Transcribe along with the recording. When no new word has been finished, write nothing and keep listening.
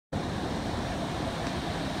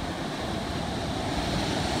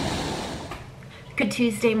Good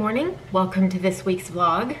Tuesday morning. Welcome to this week's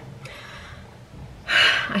vlog.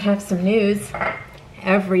 I have some news.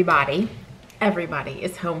 Everybody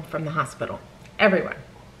is home from the hospital. Everyone.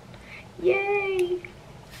 Yay!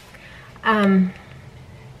 There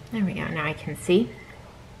we go. Now I can see.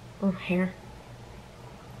 Oh, hair.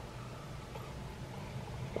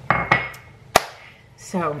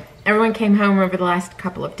 So everyone came home over the last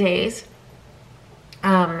couple of days.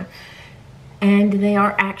 And they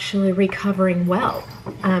are actually recovering well,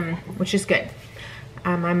 which is good.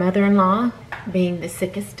 My mother-in-law, being the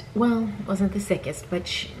sickest, well, wasn't the sickest,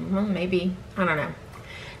 but well, maybe, I don't know.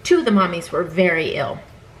 Two of the mommies were very ill.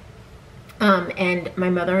 And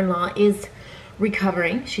my mother-in-law is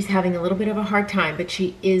recovering. She's having a little bit of a hard time, but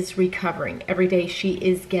she is recovering. Every day she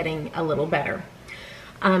is getting a little better.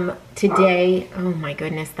 Today, oh my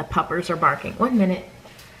goodness, the puppers are barking. 1 minute.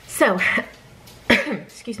 So,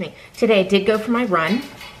 excuse me. Today I did go for my run.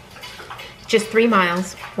 Just 3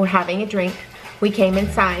 miles. We're having a drink. We came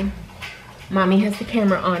inside. Mommy has the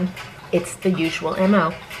camera on. It's the usual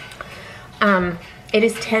MO. It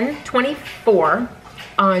is 10:24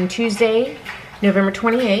 on Tuesday, November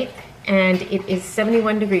 28th, and it is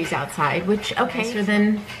 71 degrees outside, which, okay,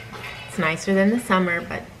 it's nicer than the summer,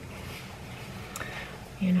 but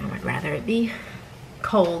you know, I'd rather it be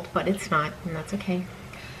cold, but it's not, and that's okay.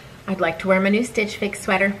 I'd like to wear my new Stitchfix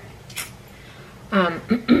sweater.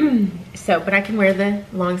 But I can wear the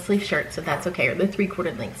long sleeve shirt, so that's okay, or the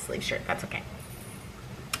 3/4 length sleeve shirt, that's okay.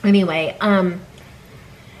 Anyway,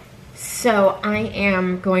 so I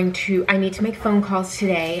need to make phone calls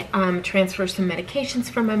today, transfer some medications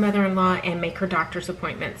from my mother-in-law and make her doctor's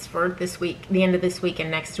appointments for this week, the end of this week and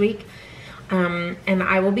next week. And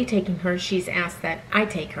I will be taking her. She's asked that I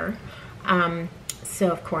take her.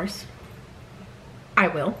 So of course, I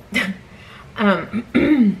will.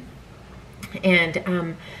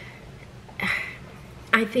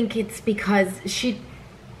 I think it's because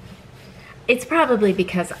it's probably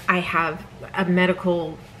because I have a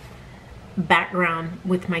medical background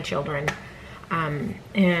with my children. I'm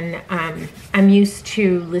used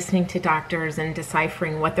to listening to doctors and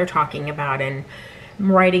deciphering what they're talking about and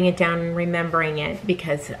writing it down and remembering it,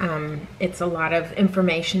 because it's a lot of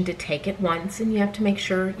information to take at once, and you have to make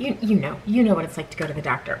sure you know what it's like to go to the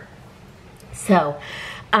doctor. So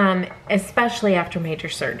especially after major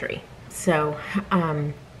surgery. So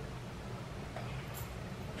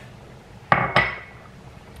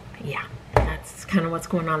yeah, that's kind of what's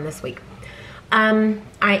going on this week. I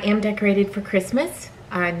am decorated for Christmas.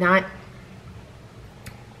 Not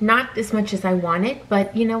as much as I wanted,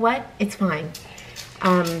 but you know what? It's fine.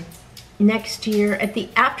 Next year,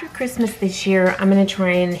 after Christmas this year, I'm going to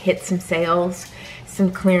try and hit some sales,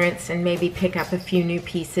 some clearance, and maybe pick up a few new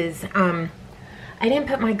pieces. I didn't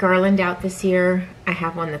put my garland out this year. I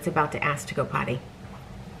have one that's about to ask to go potty.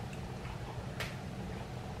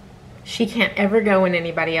 She can't ever go when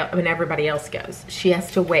everybody else goes. She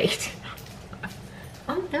has to wait.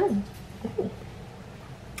 Oh no. Ooh.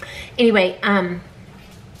 Anyway,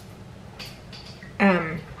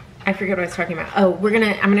 I forget what I was talking about. Oh,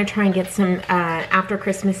 I'm gonna try and get some after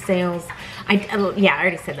Christmas sales. Yeah, I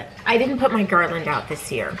already said that. I didn't put my garland out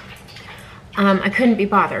this year. I couldn't be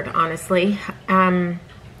bothered, honestly.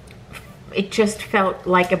 It just felt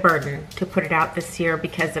like a burden to put it out this year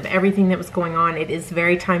because of everything that was going on. It is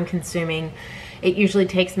very time consuming. It usually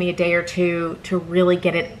takes me a day or two to really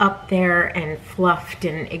get it up there and fluffed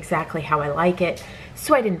and exactly how I like it.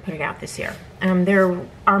 So I didn't put it out this year. There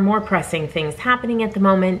are more pressing things happening at the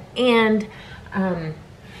moment, and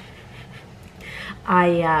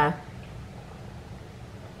I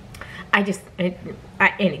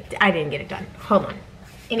didn't get it done. Hold on.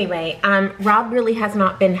 Anyway, Rob really has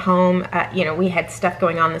not been home. You know, we had stuff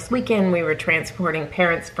going on this weekend. We were transporting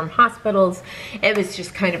parents from hospitals. It was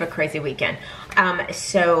just kind of a crazy weekend.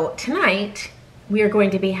 So tonight we are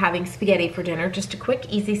going to be having spaghetti for dinner. Just a quick,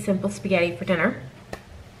 easy, simple spaghetti for dinner.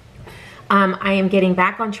 I am getting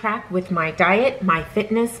back on track with my diet, my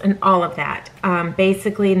fitness, and all of that.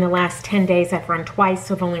 Basically, in the last 10 days, I've run twice,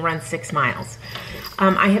 so I've only run 6 miles.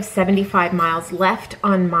 I have 75 miles left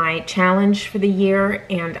on my challenge for the year,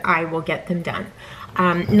 and I will get them done.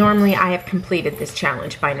 Normally, I have completed this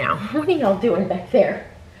challenge by now. What are y'all doing back there?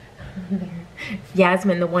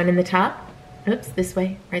 Yasmin, the one in the top. Oops, this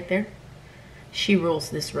way, right there. She rules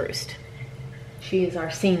this roost. She is our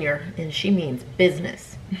senior, and she means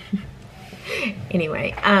business.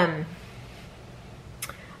 Anyway,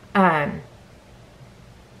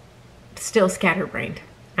 still scatterbrained.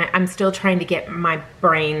 I'm still trying to get my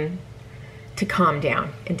brain to calm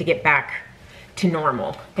down and to get back to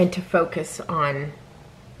normal and to focus on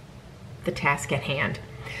the task at hand.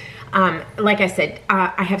 Like I said,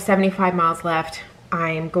 I have 75 miles left.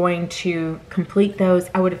 I'm going to complete those.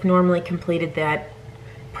 I would have normally completed that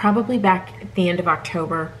probably back at the end of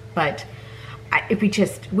October, but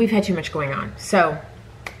we've had too much going on. So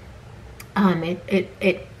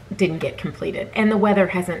it didn't get completed, and the weather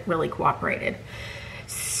hasn't really cooperated.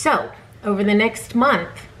 So over the next month,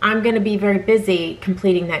 I'm going to be very busy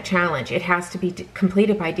completing that challenge. It has to be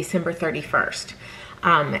completed by December 31st.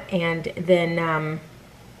 And then,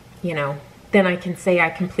 you know, then I can say I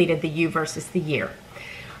completed the U versus the year.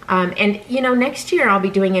 And you know, next year I'll be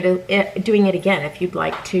doing it again. If you'd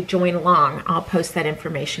like to join along, I'll post that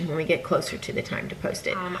information when we get closer to the time to post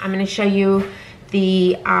it. I'm going to show you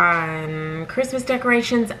the Christmas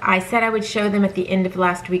decorations. I said I would show them at the end of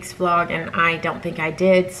last week's vlog, and I don't think I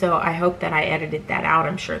did, so I hope that I edited that out.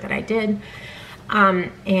 I'm sure that I did.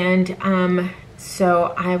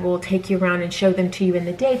 So I will take you around and show them to you in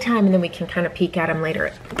the daytime, and then we can kind of peek at them later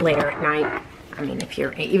at night. I mean, if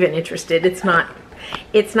you're even interested, it's not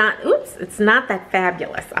that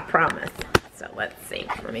fabulous, I promise. So let's see,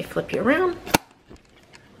 let me flip you around.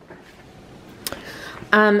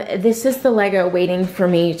 This is the Lego waiting for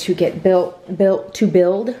me to get build, to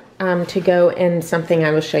go in something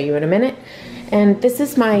I will show you in a minute. And this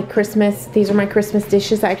is my Christmas, these are my Christmas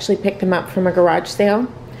dishes. I actually picked them up from a garage sale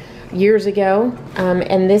years ago.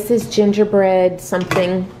 And this is gingerbread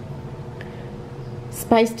something,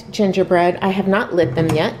 spiced gingerbread. I have not lit them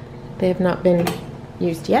yet. They have not been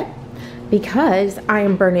used yet because I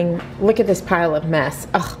am burning, look at this pile of mess.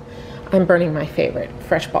 Ugh, I'm burning my favorite,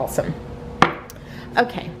 fresh balsam.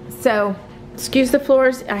 Okay, so excuse the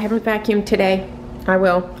floors. I haven't vacuumed today. I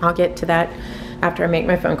will. I'll get to that after I make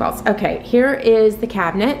my phone calls. Okay, here is the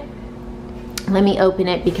cabinet. Let me open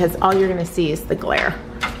it because all you're gonna see is the glare.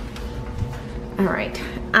 All right,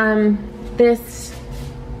 that's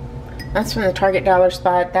from the Target Dollar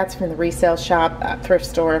Spot. That's from the resale shop, thrift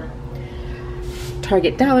store.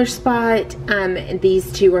 Target Dollar Spot.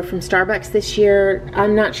 These two are from Starbucks this year.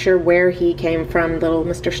 I'm not sure where he came from, little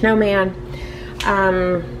Mr. Snowman.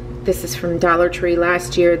 This is from Dollar Tree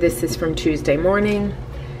last year. This is from Tuesday Morning.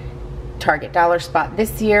 Target Dollar Spot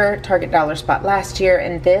this year, Target Dollar Spot last year,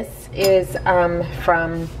 and this is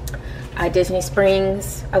from Disney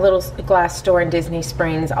Springs, a little glass store in Disney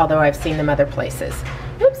Springs, although I've seen them other places.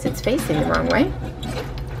 Oops, it's facing the wrong way.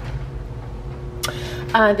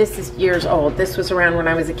 This is years old. This was around when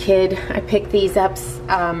I was a kid. I picked these up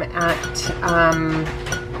at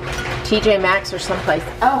TJ Maxx or someplace.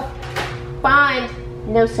 Oh, fine.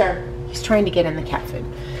 No, sir. He's trying to get in the cat food.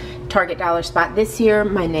 Target Dollar Spot this year.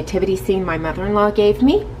 My nativity scene my mother-in-law gave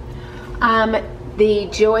me. The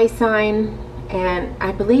joy sign, and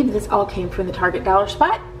I believe this all came from the Target Dollar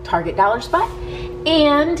Spot. Target Dollar Spot.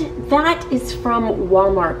 And that is from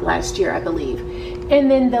Walmart last year, I believe.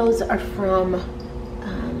 And then those are from,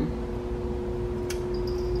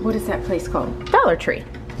 what is that place called? Dollar Tree.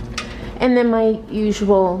 And then my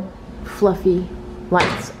usual fluffy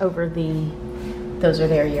lights over those are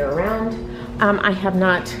there year round. I have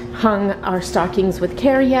not hung our stockings with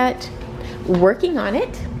care yet. Working on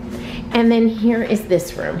it. And then here is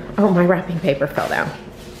this room. Oh, my wrapping paper fell down.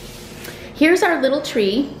 Here's our little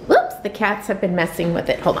tree. Whoops, the cats have been messing with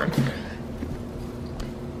it. Hold on.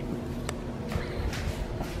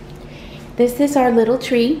 This is our little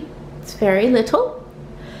tree. It's very little.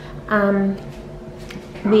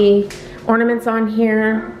 The ornaments on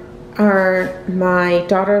here are, my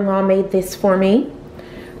daughter-in-law made this for me.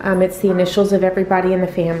 It's the initials of everybody in the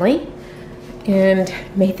family. And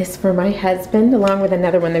made this for my husband along with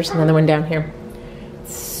another one. There's another one down here.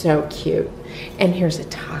 It's so cute. And here's a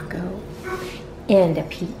taco and a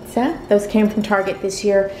pizza. Those came from Target this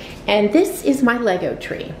year. And this is my Lego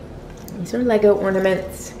tree. These are Lego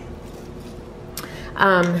ornaments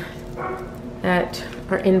that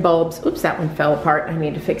are in bulbs. Oops, that one fell apart. I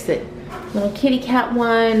need to fix it. Little kitty cat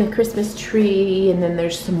one, a Christmas tree, and then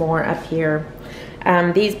there's some more up here.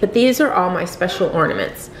 These are all my special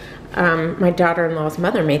ornaments. My daughter-in-law's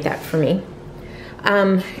mother made that for me.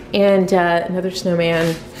 Another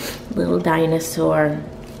snowman, little dinosaur.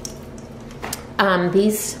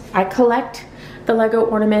 I collect the Lego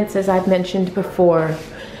ornaments, as I've mentioned before,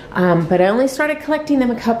 but I only started collecting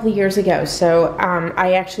them a couple of years ago, so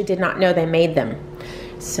I actually did not know they made them.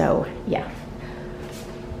 So, yeah.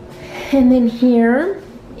 And then here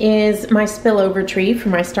is my spillover tree for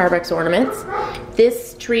my Starbucks ornaments.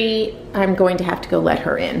 This tree, I'm going to have to go let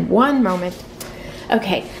her in. One moment.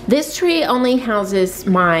 Okay, this tree only houses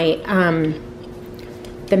my,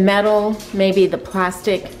 the metal, maybe the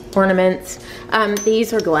plastic ornaments.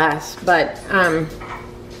 These are glass, but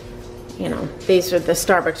you know, these are the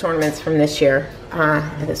Starbucks ornaments from this year.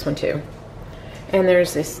 This one too. And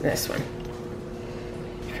there's this one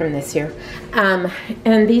from this year.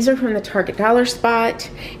 And these are from the Target dollar spot.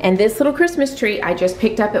 And this little Christmas tree I just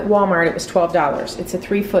picked up at Walmart. It was $12. It's a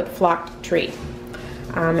 3-foot flocked tree.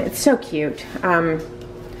 It's so cute.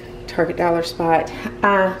 Target dollar spot.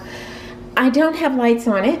 I don't have lights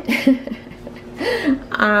on it.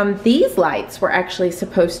 These lights were actually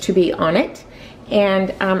supposed to be on it.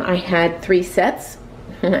 And I had 3 sets.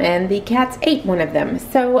 And the cats ate one of them.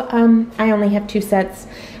 So I only have 2 sets.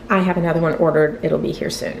 I have another one ordered. It'll be here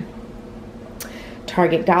soon.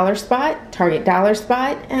 Target dollar spot,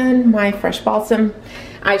 and my fresh balsam.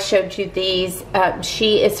 I showed you these.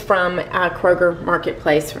 She is from Kroger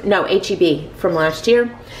Marketplace. No, HEB from last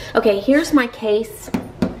year. Okay, here's my case.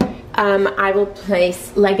 I will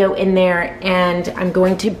place Lego in there, and I'm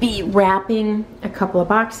going to be wrapping a couple of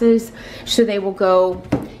boxes so they will go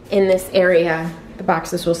in this area. The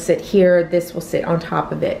boxes will sit here. This will sit on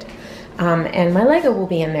top of it. And my Lego will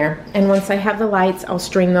be in there. And once I have the lights, I'll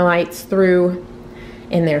string the lights through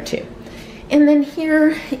in there too. And then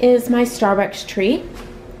here is my Starbucks tree.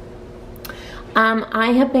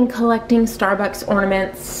 I have been collecting Starbucks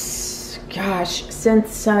ornaments, gosh,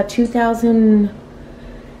 since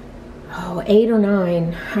 2008 or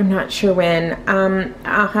 9. I'm not sure when.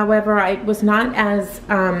 However, I was not as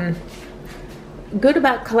good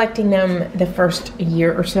about collecting them the first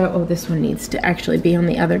year or so. Oh, this one needs to actually be on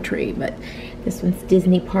the other tree, but this one's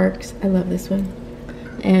Disney Parks. I love this one.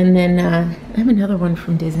 And then I have another one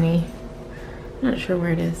from Disney. I'm not sure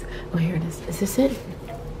where it is. Oh, here it is. Is this it?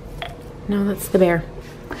 No, that's the bear.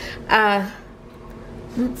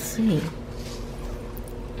 Let's see.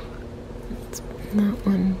 It's that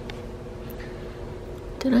one.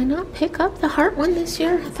 Did I not pick up the heart one this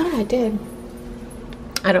year? I thought I did.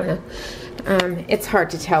 I don't know. It's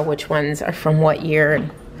hard to tell which ones are from what year.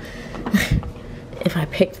 And if I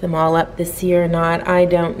picked them all up this year or not, I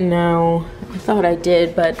don't know. I thought I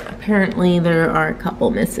did, but apparently there are a couple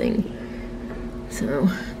missing. So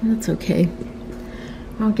that's okay.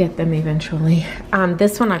 I'll get them eventually.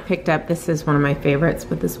 This one I picked up. This is one of my favorites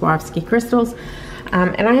with the Swarovski crystals.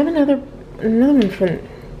 And I have another one from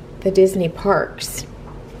the Disney Parks.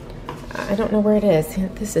 I don't know where it is.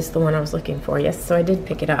 This is the one I was looking for. Yes, so I did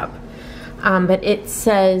pick it up. But it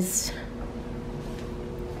says,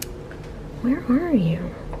 where are you?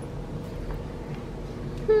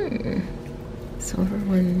 Silver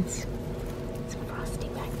ones. It's frosty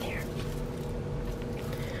back there.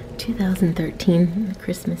 2013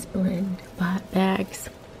 Christmas blend bags.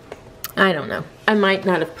 I don't know. I might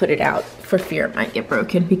not have put it out for fear it might get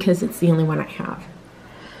broken because it's the only one I have.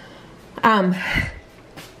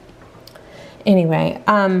 Anyway,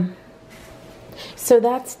 so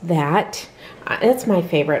that's that. That's my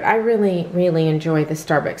favorite. I really, really enjoy the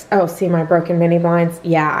Starbucks. Oh, see my broken mini blinds?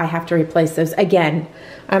 Yeah, I have to replace those again.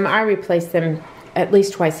 I replace them at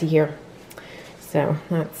least twice a year. So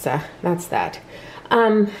that's that.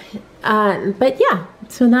 But yeah,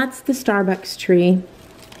 so that's the Starbucks tree.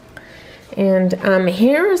 And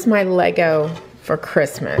here is my Lego for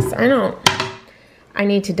Christmas. I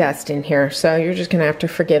need to dust in here, so you're just gonna have to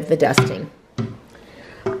forgive the dusting.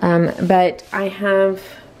 But I have,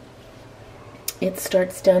 it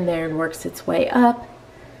starts down there and works its way up.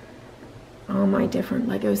 All my different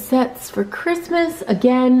Lego sets for Christmas.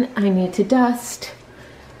 Again, I need to dust.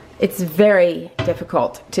 It's very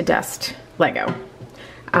difficult to dust Lego.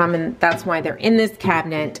 And that's why they're in this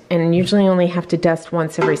cabinet, and usually only have to dust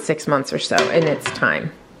once every 6 months or so, and it's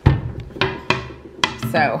time.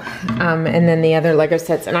 So, and then the other Lego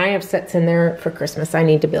sets, and I have sets in there for Christmas I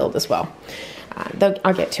need to build as well.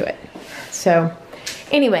 I'll get to it. So,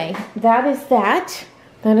 anyway, that is that.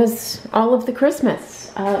 That is all of the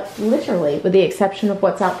Christmas, literally, with the exception of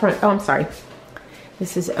what's out front. Oh, I'm sorry.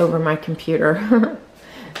 This is over my computer.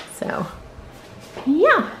 So,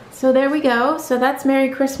 yeah. So there we go. So that's Merry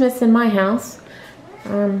Christmas in my house.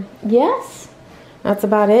 Yes, that's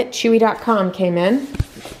about it. Chewy.com came in.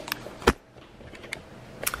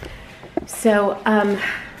 So,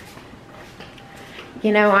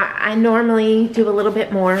 you know, I normally do a little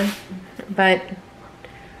bit more, but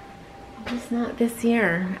just not this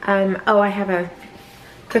year. Oh, I have a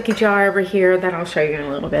cookie jar over here that I'll show you in a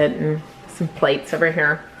little bit, and some plates over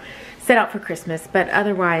here set out for Christmas, but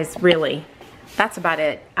otherwise, really, that's about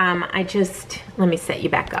it. Let me set you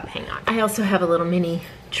back up, hang on. I also have a little mini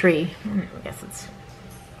tree, I guess it's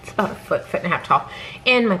about a foot and a half tall,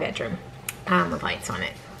 in my bedroom, with lights on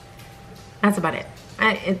it. That's about it.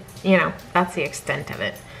 You know, that's the extent of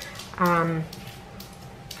it.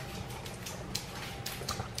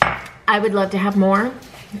 I would love to have more.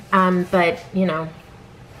 But you know,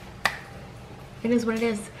 it is what it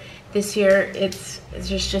is. This year, it's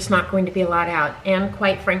just not going to be a lot out. And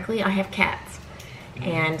quite frankly, I have cats.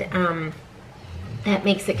 And that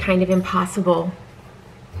makes it kind of impossible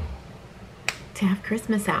to have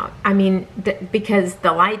Christmas out. I mean, because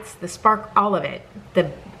the lights, the spark, all of it,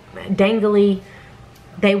 the dangly,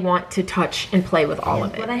 they want to touch and play with all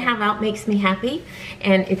of it. What I have out makes me happy,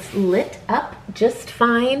 and it's lit up just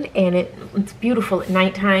fine, and it's beautiful at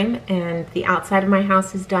nighttime, and the outside of my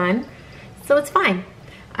house is done, so it's fine.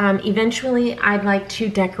 Eventually, I'd like to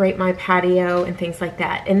decorate my patio and things like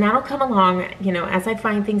that, and that'll come along, you know, as I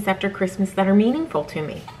find things after Christmas that are meaningful to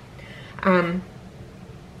me.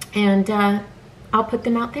 I'll put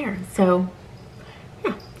them out there. So,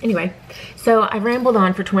 yeah, anyway. So, I rambled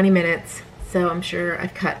on for 20 minutes, so I'm sure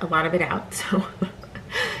I've cut a lot of it out. So,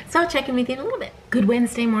 I'll check in with you in a little bit. Good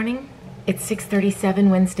Wednesday morning. It's 6:37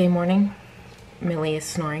 Wednesday morning. Millie is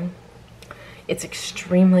snoring. It's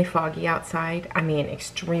extremely foggy outside. I mean,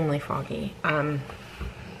 extremely foggy. I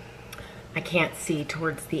can't see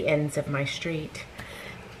towards the ends of my street,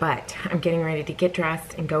 but I'm getting ready to get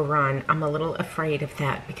dressed and go run. I'm a little afraid of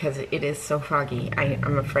that because it is so foggy.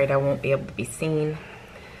 I'm afraid I won't be able to be seen.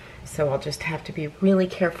 So I'll just have to be really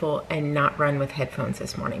careful and not run with headphones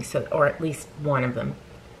this morning, or at least one of them,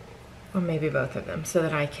 or maybe both of them, so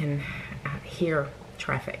that I can hear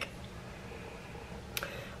traffic.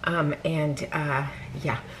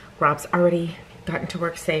 Yeah, Rob's already gotten to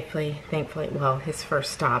work safely, thankfully. Well, his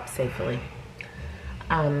first stop safely.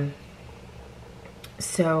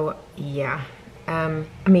 So yeah, I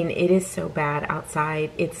mean, it is so bad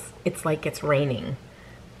outside. It's like it's raining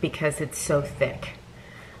because it's so thick.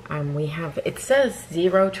 It says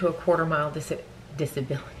 0 to a quarter mile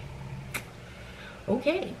disability.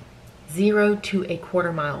 Okay, 0 to a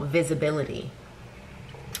quarter mile visibility,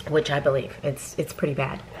 which I believe it's pretty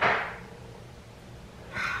bad.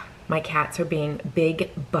 My cats are being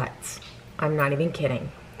big butts. I'm not even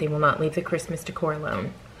kidding. They will not leave the Christmas decor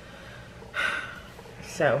alone.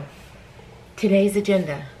 So, today's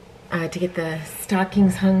agenda, to get the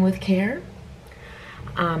stockings hung with care,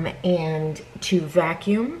 and to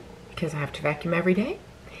vacuum, because I have to vacuum every day,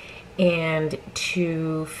 and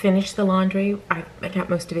to finish the laundry. I got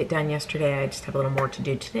most of it done yesterday. I just have a little more to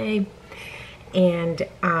do today. And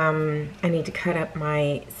I need to cut up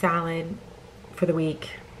my salad for the week,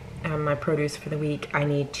 my produce for the week. I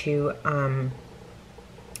need to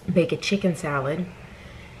bake a chicken salad,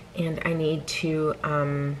 and I need to,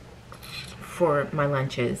 for my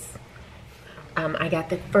lunches. I got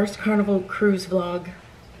the first Carnival Cruise vlog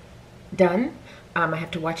done. I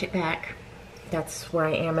have to watch it back. That's where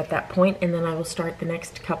I am at that point, and then I will start the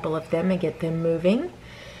next couple of them and get them moving.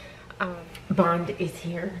 Bond is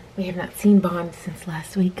here. We have not seen Bond since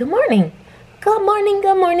last week. Good morning. Good morning,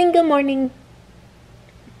 good morning, good morning.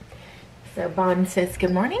 So Bond says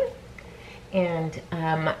good morning. And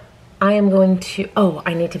I am going to,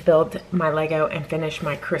 I need to build my Lego and finish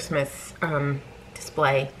my Christmas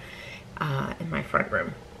display in my front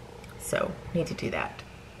room. So, need to do that.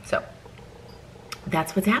 So,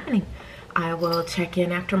 that's what's happening. I will check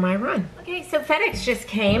in after my run. Okay, so FedEx just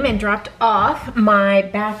came and dropped off my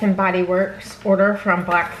Bath & Body Works order from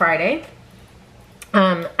Black Friday.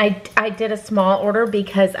 I did a small order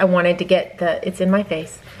because I wanted to get it's in my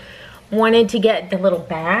face, wanted to get the little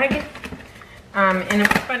bag. And it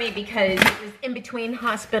was funny because it was in between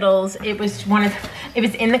hospitals. It was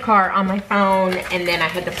in the car on my phone, and then I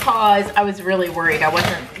had to pause. I was really worried I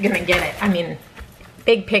wasn't gonna get it. I mean,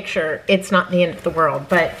 big picture, it's not the end of the world,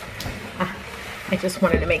 but I just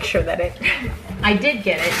wanted to make sure that I did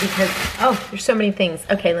get it because, there's so many things.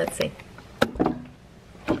 Okay, let's see.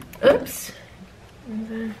 Oops.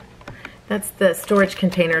 That's the storage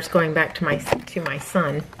containers going back to my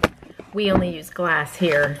son. We only use glass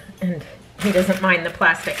here, and he doesn't mind the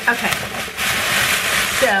plastic. Okay.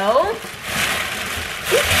 So,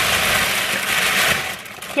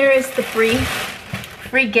 here is the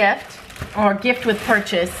free gift, or gift with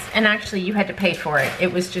purchase, and actually you had to pay for it.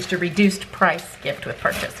 It was just a reduced price gift with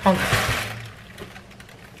purchase. Hold on.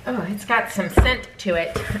 Oh, it's got some scent to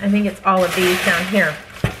it. I think it's all of these down here.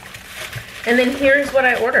 And then here's what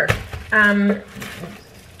I ordered.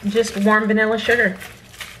 Just warm vanilla sugar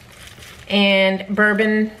and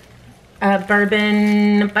bourbon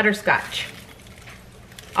butterscotch.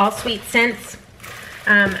 All sweet scents.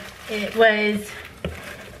 It was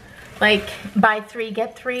like buy 3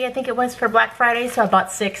 get 3, I think it was, for Black Friday, so I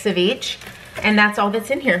bought 6 of each, and that's all that's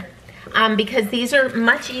in here. Because these are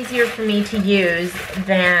much easier for me to use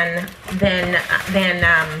than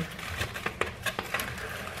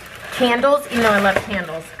candles, even though I love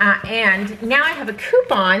candles. And now I have a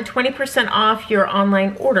coupon, 20% off your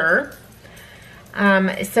online order.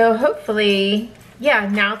 So hopefully, yeah,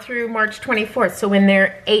 now through March 24th. So when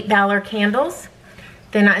they're $8 candles,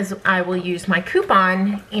 then I will use my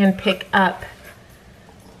coupon and pick up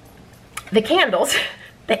the candles,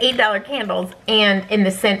 the $8 candles, and in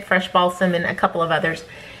the scent Fresh Balsam and a couple of others.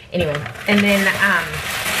 Anyway, and then,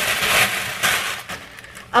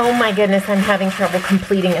 oh my goodness, I'm having trouble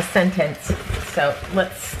completing a sentence. So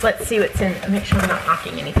let's see what's in, make sure I'm not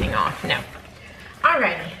knocking anything off. No.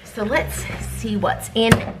 Alrighty, so let's see what's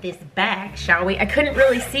in this bag, shall we? I couldn't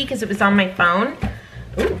really see because it was on my phone.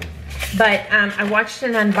 Ooh. But I watched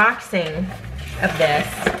an unboxing of this.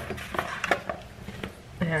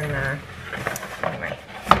 And anyway.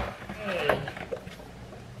 Hey.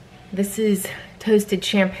 This is toasted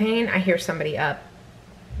champagne. I hear somebody up.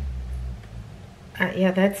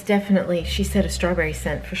 Yeah, that's definitely, she said, a strawberry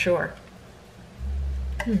scent for sure.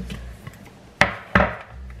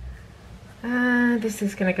 This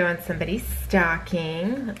is gonna go on somebody's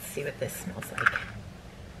stocking. Let's see what this smells like.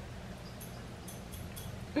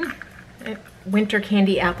 Winter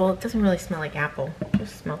candy apple. It doesn't really smell like apple. It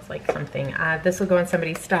just smells like something. This will go on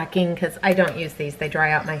somebody's stocking because I don't use these. They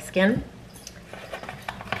dry out my skin.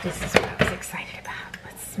 This is what I was excited about.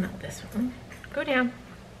 Let's smell this one. Go down.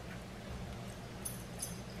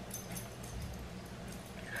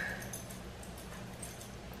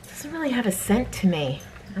 Doesn't really have a scent to me.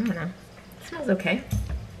 I don't know. It smells okay.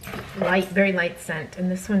 Light, very light scent.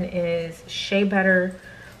 And this one is Shea Butter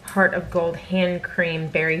Heart of Gold Hand Cream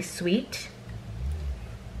Berry Sweet.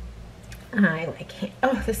 I like it.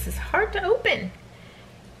 Oh, this is hard to open.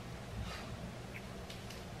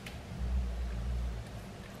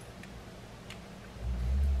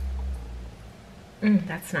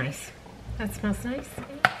 That's nice. That smells nice.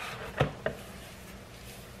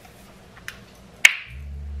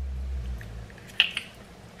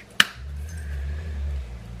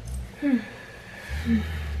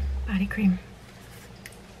 Body cream.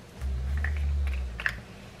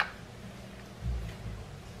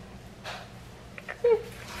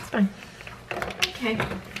 It's fine. Okay.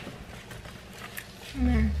 And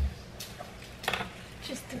then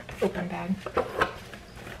just an open bag.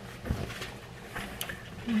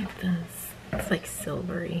 I like this. It's like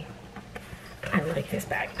silvery. I like this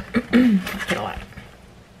bag. I get a lot.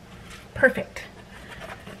 Perfect.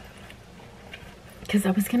 Because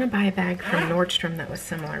I was going to buy a bag from Nordstrom that was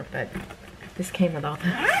similar, but this came with all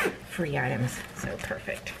the free items, so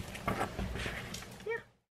perfect. Yeah.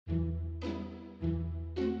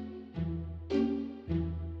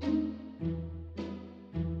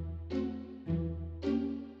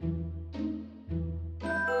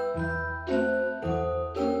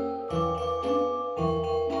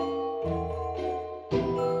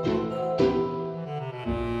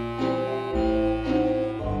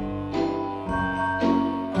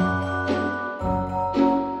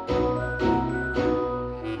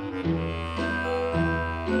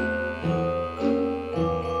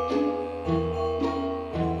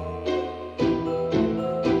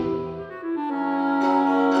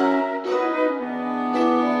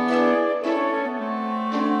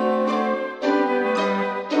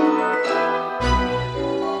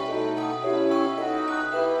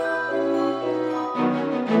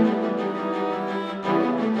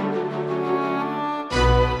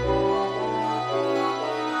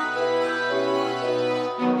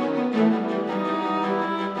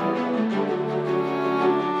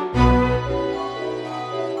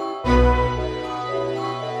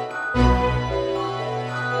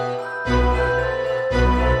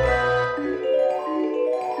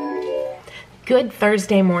 Good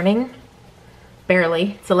Thursday morning,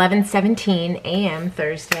 barely. It's 11:17 a.m.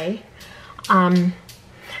 Thursday.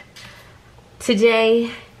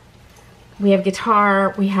 Today we have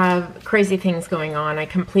guitar, we have crazy things going on. I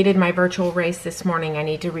completed my virtual race this morning. I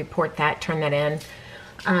need to report that, turn that in.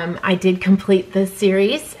 I did complete the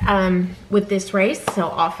series with this race, so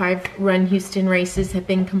all 5 Run Houston races have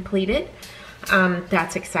been completed.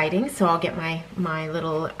 That's exciting, so I'll get my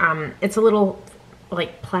little, it's a little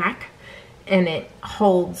like plaque, and it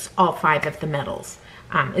holds all 5 of the medals.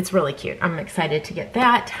 It's really cute. I'm excited to get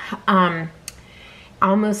that.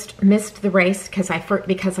 Almost missed the race because I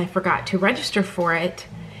forgot to register for it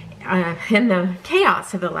in the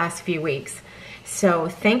chaos of the last few weeks. So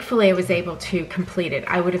thankfully I was able to complete it.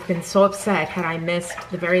 I would have been so upset had I missed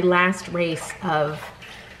the very last race of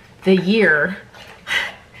the year,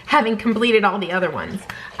 having completed all the other ones.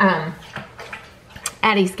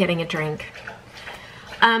 Addie's getting a drink.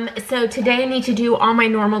 So today I need to do all my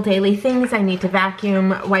normal daily things. I need to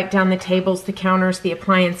vacuum, wipe down the tables, the counters, the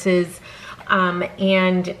appliances.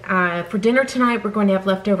 For dinner tonight, we're going to have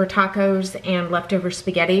leftover tacos and leftover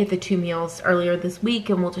spaghetti, the 2 meals earlier this week,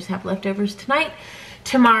 and we'll just have leftovers tonight.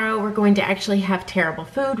 Tomorrow, we're going to actually have terrible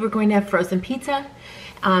food. We're going to have frozen pizza.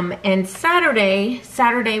 And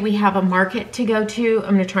Saturday we have a market to go to.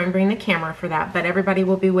 I'm going to try and bring the camera for that, but everybody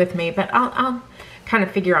will be with me. But I'll kind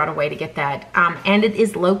of figure out a way to get that. And it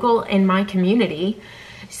is local in my community.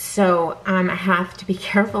 So I have to be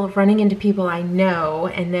careful of running into people I know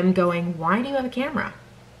and them going, why do you have a camera?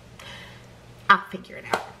 I'll figure it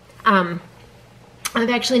out. I've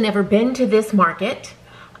actually never been to this market.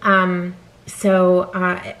 I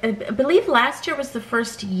believe last year was the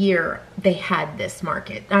first year they had this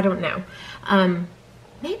market. I don't know.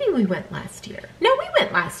 Maybe we went last year. No, we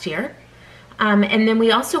went last year. And then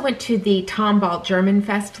we also went to the Tomball German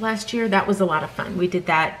Fest last year. That was a lot of fun. We did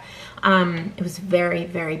that. It was very,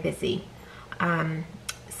 very busy.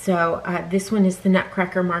 This one is the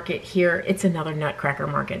Nutcracker Market here. It's another Nutcracker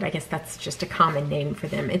Market. I guess that's just a common name for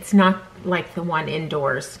them. It's not like the one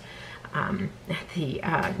indoors. Not the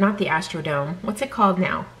Astrodome. What's it called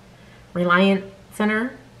now? Reliant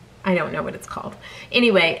Center? I don't know what it's called.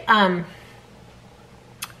 Anyway,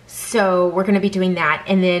 so we're going to be doing that.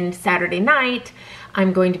 And then Saturday night,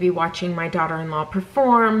 I'm going to be watching my daughter-in-law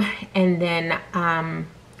perform. And then,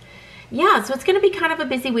 yeah, so it's going to be kind of a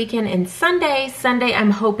busy weekend. And Sunday,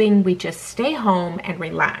 I'm hoping we just stay home and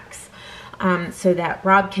relax. So that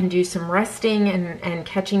Rob can do some resting and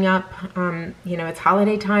catching up. You know, it's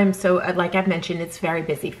holiday time, so like I've mentioned, it's very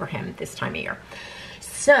busy for him this time of year.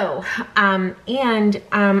 So,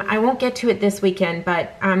 I won't get to it this weekend,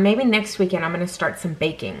 but maybe next weekend I'm going to start some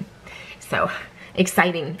baking. So,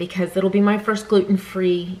 exciting, because it'll be my first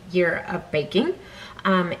gluten-free year of baking.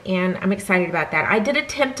 And I'm excited about that. I did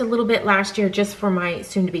attempt a little bit last year just for my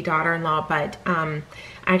soon-to-be daughter-in-law, but I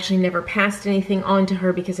actually never passed anything on to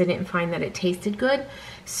her because I didn't find that it tasted good.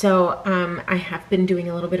 So I have been doing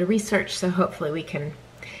a little bit of research, so hopefully we can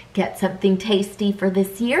get something tasty for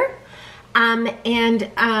this year.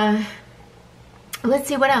 Let's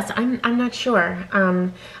see what else. I'm not sure.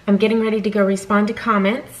 I'm getting ready to go respond to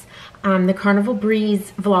comments. The Carnival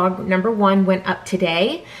Breeze vlog #1 went up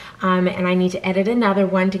today. And I need to edit another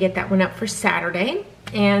one to get that one up for Saturday.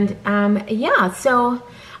 And yeah, so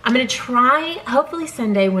I'm going to try, hopefully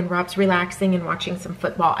Sunday when Rob's relaxing and watching some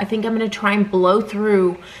football, I think I'm going to try and blow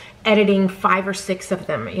through editing 5 or 6 of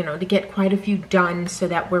them, you know, to get quite a few done so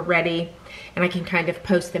that we're ready and I can kind of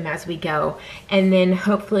post them as we go. And then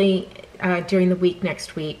hopefully during the week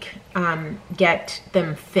next week, get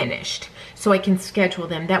them finished so I can schedule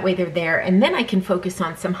them. That way they're there, and then I can focus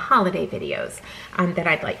on some holiday videos that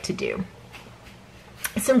I'd like to do.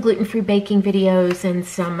 Some gluten-free baking videos and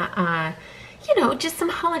some, you know, just some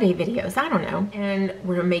holiday videos. I don't know. And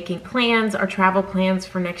we're making plans, our travel plans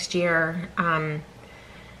for next year.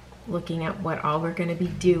 Looking at what all we're going to be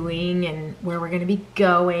doing and where we're going to be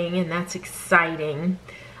going, and that's exciting.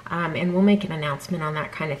 And we'll make an announcement on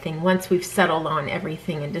that kind of thing once we've settled on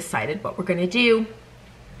everything and decided what we're going to do.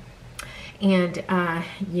 And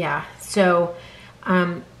yeah, so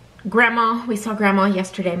Grandma, we saw Grandma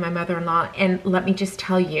yesterday, my mother-in-law, and let me just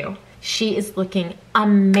tell you, she is looking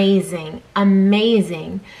amazing,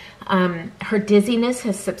 amazing. Her dizziness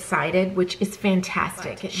has subsided, which is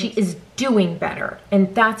fantastic. She is doing better,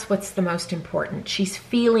 and that's what's the most important. She's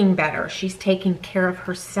feeling better. She's taking care of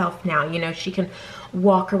herself now. You know, she can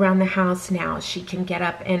walk around the house now. She can get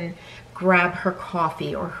up and grab her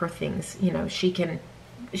coffee or her things. You know,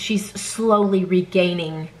 she's slowly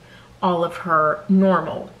regaining all of her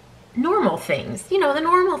normal things, you know, the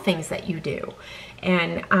normal things that you do.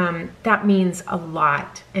 And that means a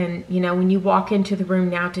lot. And, you know, when you walk into the room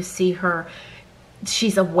now to see her,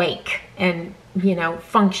 she's awake and, you know,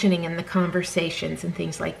 functioning in the conversations and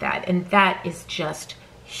things like that. And that is just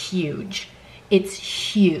huge. It's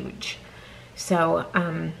huge. So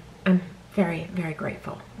I'm very, very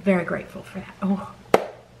grateful for that. Oh.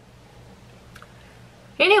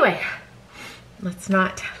 Anyway, let's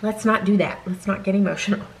not do that. Let's not get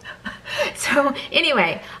emotional. So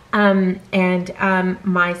anyway,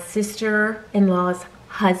 my sister-in-law's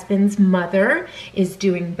husband's mother is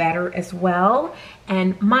doing better as well,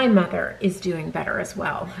 and my mother is doing better as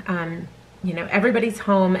well. You know, everybody's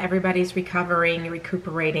home, everybody's recuperating.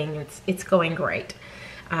 It's going great.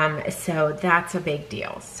 So that's a big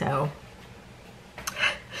deal. So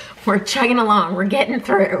we're chugging along, we're getting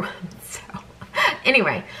through. So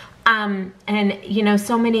anyway, and you know,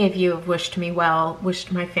 so many of you have wished me well,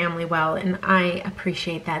 wished my family well, and I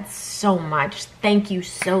appreciate that so much. Thank you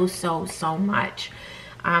so much.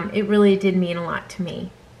 It really did mean a lot to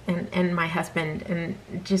me and my husband, and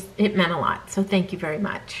just, it meant a lot. So thank you very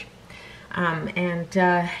much.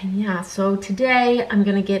 Yeah, so today I'm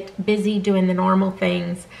gonna get busy doing the normal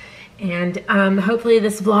things, and hopefully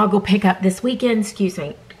this vlog will pick up this weekend, excuse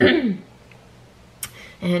me.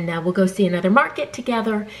 And we'll go see another market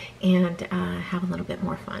together and have a little bit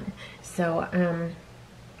more fun. So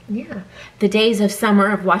yeah, the days of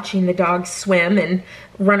summer of watching the dogs swim and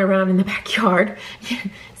run around in the backyard,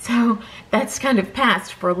 so that's kind of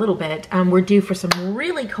passed for a little bit. We're due for some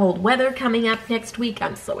really cold weather coming up next week.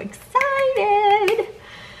 I'm so excited.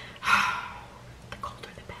 The colder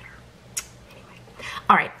the better. Anyway,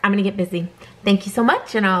 all right, I'm gonna get busy. Thank you so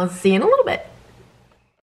much, and I'll see you in a little bit.